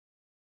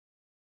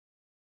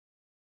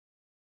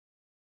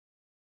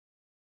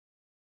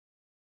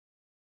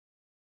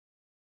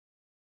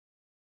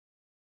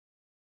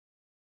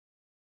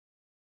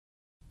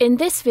In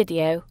this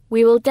video,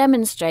 we will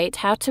demonstrate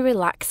how to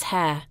relax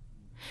hair.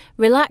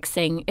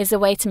 Relaxing is a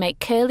way to make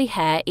curly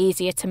hair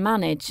easier to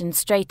manage and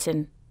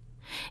straighten.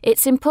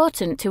 It's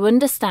important to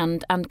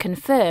understand and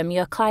confirm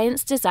your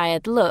client's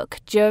desired look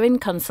during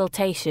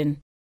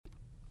consultation.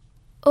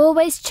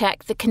 Always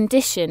check the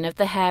condition of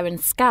the hair and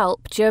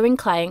scalp during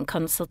client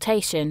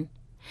consultation.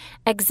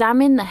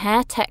 Examine the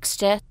hair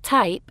texture,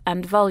 type,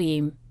 and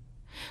volume.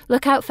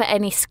 Look out for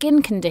any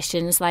skin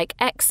conditions like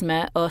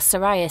eczema or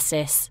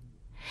psoriasis.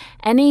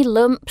 Any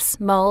lumps,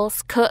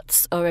 moles,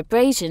 cuts, or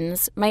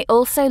abrasions may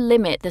also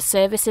limit the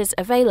services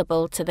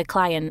available to the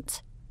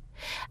client.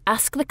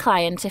 Ask the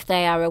client if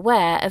they are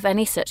aware of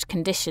any such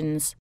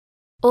conditions.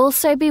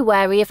 Also be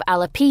wary of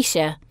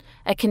alopecia,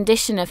 a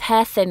condition of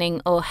hair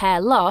thinning or hair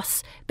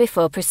loss,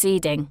 before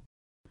proceeding.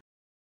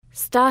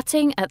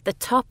 Starting at the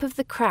top of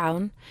the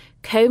crown,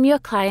 comb your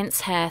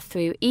client's hair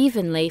through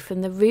evenly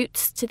from the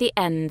roots to the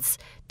ends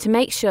to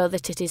make sure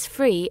that it is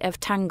free of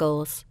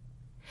tangles.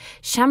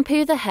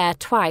 Shampoo the hair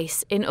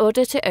twice in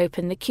order to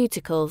open the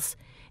cuticles,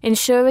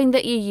 ensuring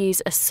that you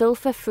use a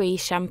sulfur-free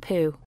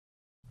shampoo.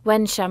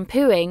 When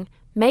shampooing,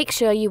 make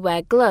sure you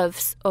wear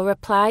gloves or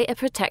apply a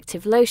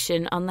protective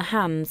lotion on the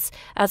hands,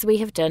 as we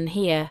have done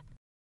here.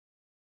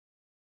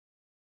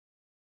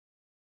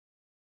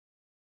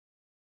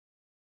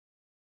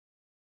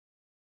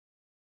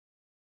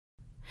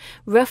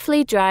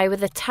 Roughly dry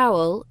with a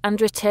towel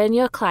and return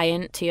your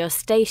client to your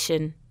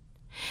station.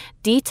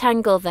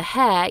 Detangle the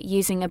hair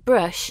using a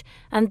brush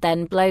and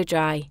then blow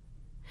dry.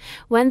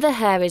 When the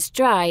hair is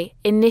dry,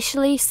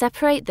 initially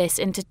separate this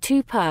into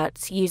two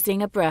parts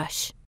using a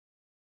brush.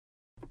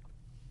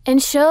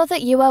 Ensure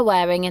that you are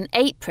wearing an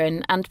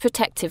apron and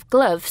protective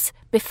gloves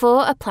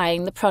before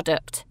applying the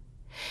product.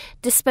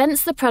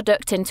 Dispense the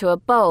product into a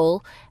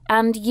bowl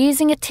and,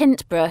 using a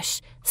tint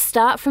brush,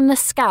 start from the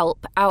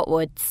scalp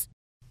outwards.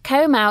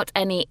 Comb out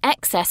any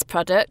excess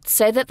product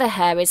so that the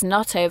hair is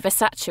not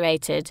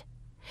oversaturated.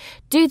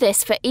 Do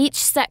this for each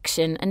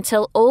section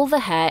until all the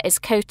hair is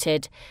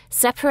coated,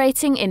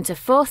 separating into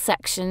 4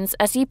 sections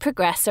as you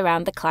progress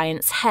around the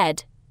client's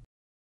head.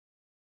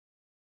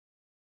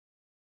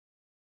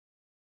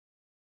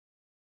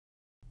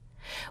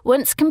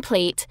 Once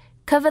complete,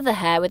 cover the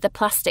hair with a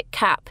plastic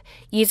cap,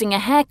 using a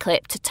hair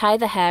clip to tie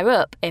the hair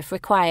up if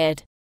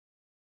required.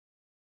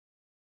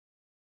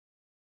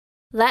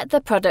 Let the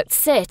product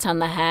sit on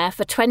the hair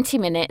for 20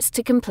 minutes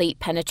to complete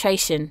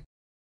penetration.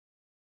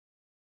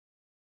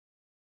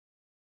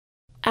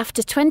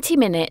 After 20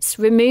 minutes,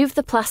 remove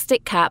the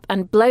plastic cap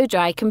and blow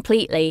dry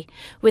completely,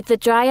 with the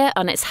dryer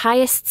on its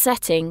highest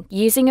setting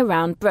using a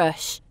round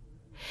brush.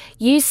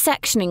 Use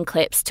sectioning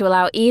clips to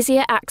allow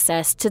easier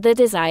access to the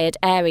desired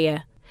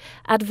area.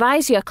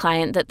 Advise your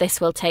client that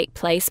this will take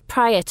place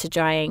prior to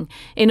drying,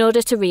 in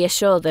order to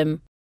reassure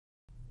them.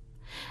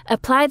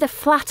 Apply the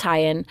flat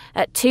iron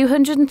at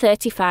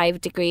 235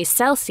 degrees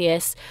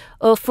Celsius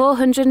or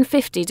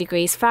 450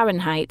 degrees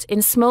Fahrenheit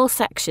in small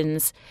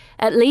sections,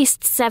 at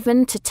least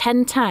 7 to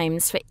 10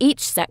 times for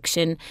each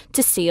section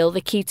to seal the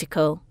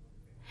cuticle.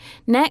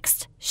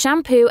 Next,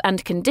 shampoo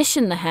and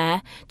condition the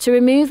hair to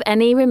remove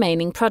any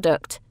remaining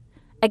product.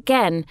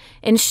 Again,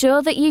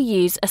 ensure that you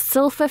use a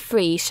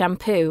sulfur-free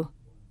shampoo.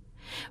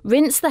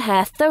 Rinse the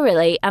hair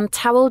thoroughly and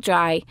towel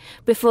dry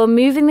before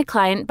moving the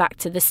client back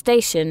to the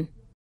station.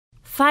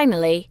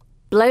 Finally,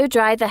 blow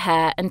dry the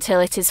hair until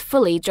it is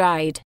fully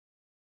dried.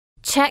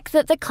 Check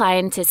that the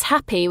client is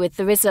happy with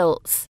the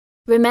results.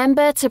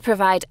 Remember to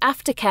provide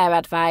aftercare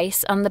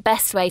advice on the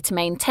best way to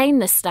maintain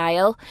the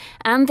style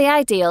and the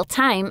ideal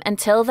time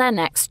until their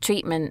next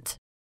treatment.